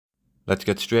Let's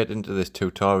get straight into this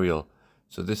tutorial.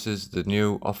 So this is the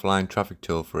new offline traffic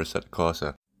tool for Assetto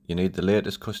Corsa. You need the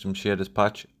latest custom shaders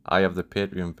patch. I have the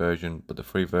Patreon version, but the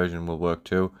free version will work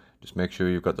too. Just make sure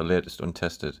you've got the latest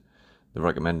untested. The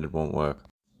recommended won't work.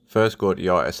 First go to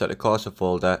your Assetto Corsa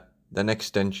folder, then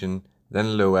extension,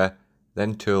 then lure,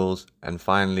 then tools, and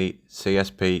finally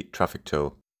CSP traffic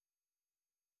tool.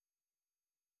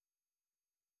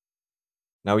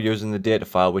 Now using the data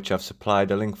file which I've supplied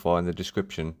a link for in the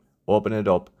description, open it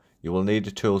up. You will need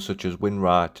a tool such as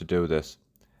WinRAR to do this.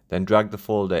 Then drag the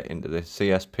folder into the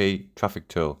CSP traffic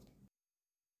tool.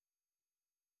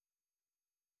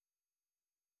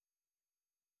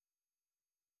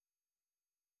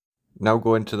 Now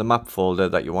go into the map folder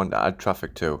that you want to add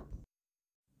traffic to.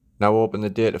 Now open the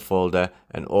data folder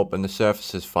and open the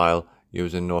surfaces file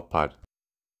using Notepad.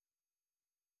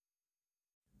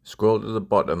 Scroll to the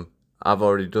bottom. I've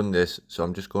already done this, so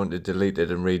I'm just going to delete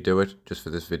it and redo it just for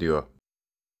this video.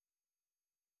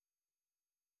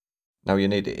 Now you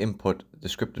need to input the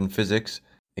script and physics.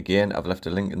 Again, I've left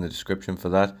a link in the description for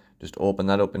that. Just open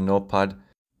that up in Notepad,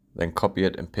 then copy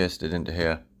it and paste it into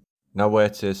here. Now where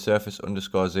it says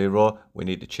surface_0, we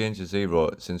need to change the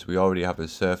 0 since we already have a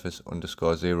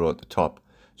surface_0 at the top.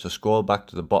 So scroll back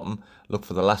to the bottom, look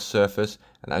for the last surface,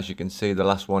 and as you can see the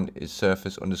last one is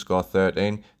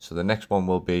surface_13, so the next one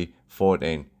will be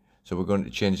 14. So we're going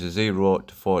to change the 0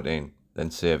 to 14,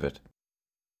 then save it.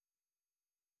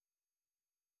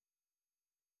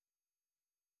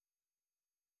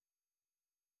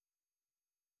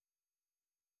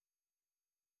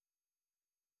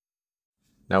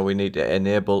 Now we need to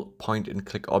enable point and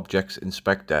click objects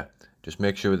inspector. Just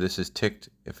make sure this is ticked.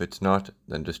 If it's not,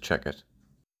 then just check it.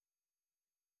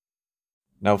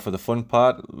 Now for the fun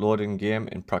part, loading game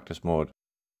in practice mode.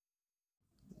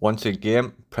 Once in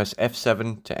game, press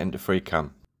F7 to enter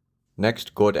FreeCam.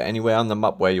 Next, go to anywhere on the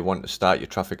map where you want to start your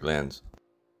traffic lanes.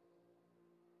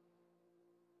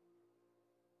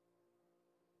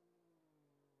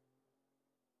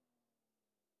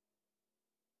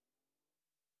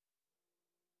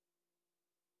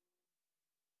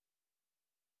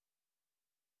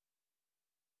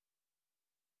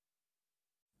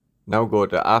 Now go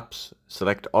to Apps,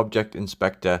 select Object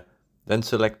Inspector, then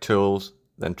select Tools,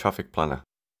 then Traffic Planner.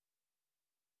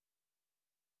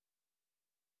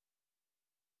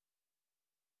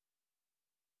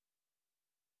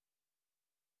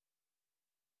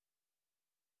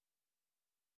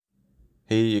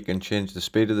 Here you can change the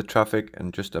speed of the traffic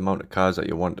and just the amount of cars that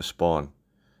you want to spawn.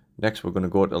 Next we're going to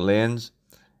go to Lanes.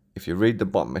 If you read the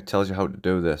bottom it tells you how to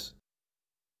do this.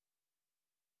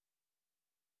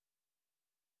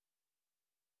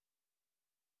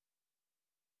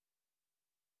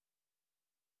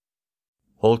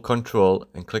 Hold Ctrl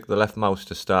and click the left mouse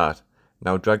to start.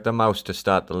 Now drag the mouse to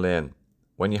start the lane.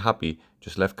 When you're happy,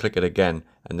 just left click it again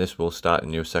and this will start a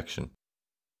new section.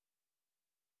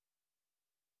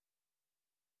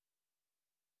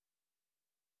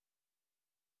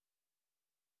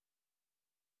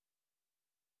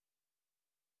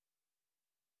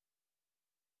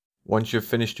 Once you've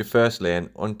finished your first lane,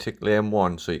 untick lane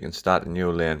 1 so you can start a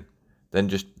new lane. Then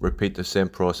just repeat the same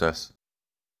process.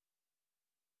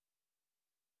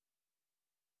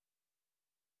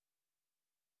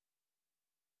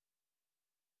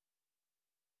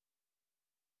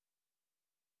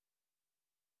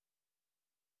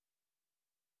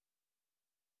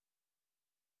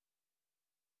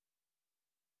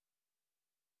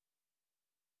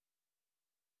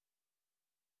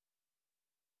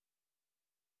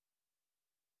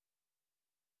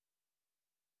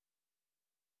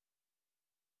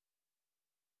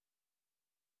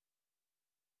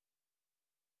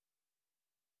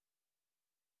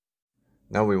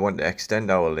 Now we want to extend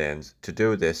our lanes. To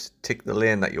do this, tick the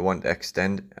lane that you want to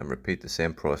extend and repeat the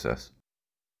same process.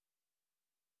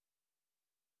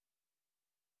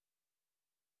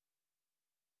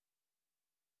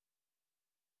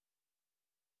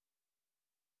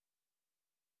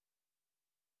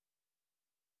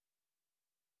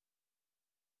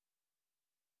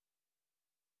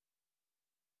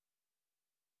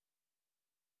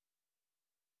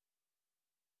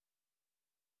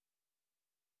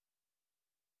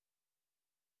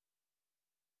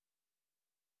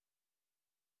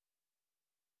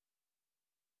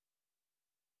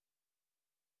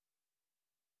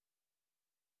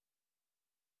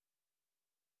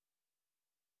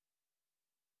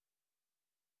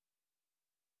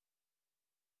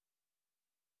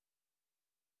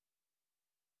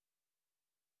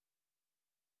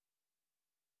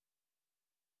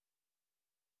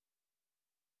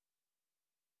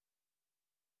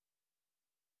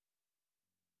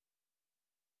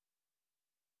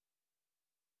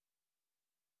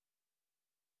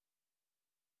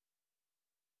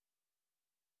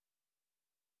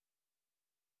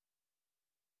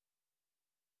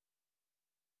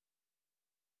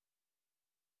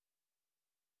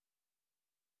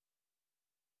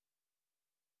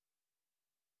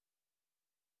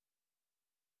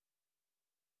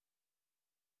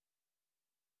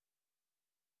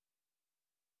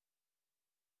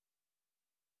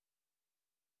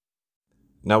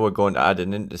 Now we're going to add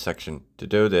an intersection. To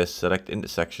do this, select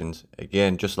intersections.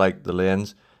 Again, just like the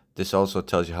lanes, this also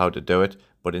tells you how to do it,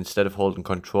 but instead of holding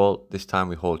Control, this time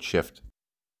we hold Shift.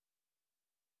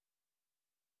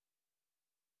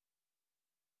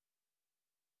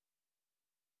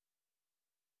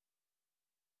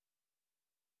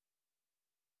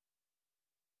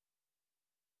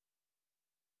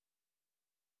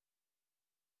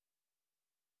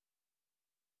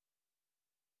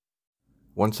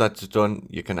 Once that's done,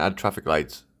 you can add traffic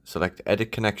lights. Select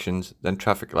Edit Connections, then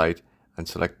Traffic Light, and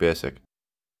select Basic.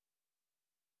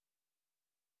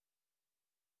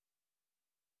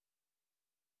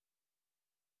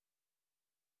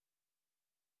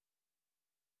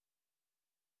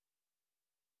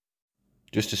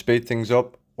 Just to speed things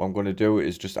up, what I'm going to do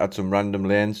is just add some random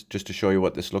lanes just to show you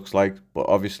what this looks like, but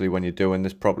obviously when you're doing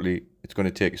this properly, it's going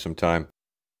to take you some time.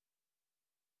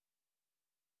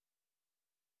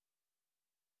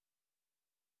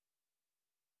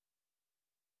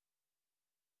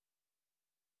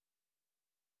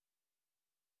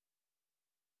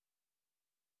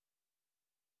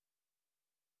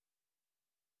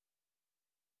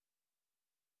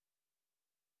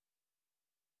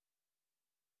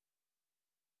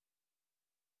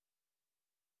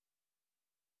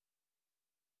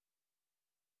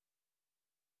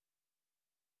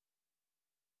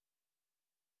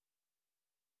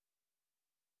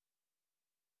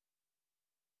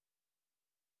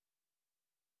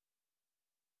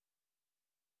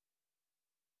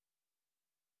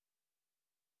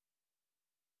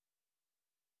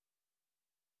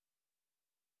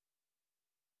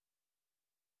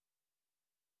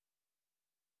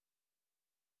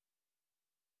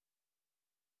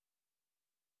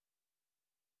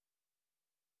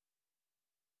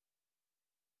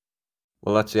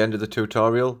 Well, that's the end of the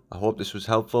tutorial. I hope this was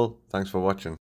helpful. Thanks for watching.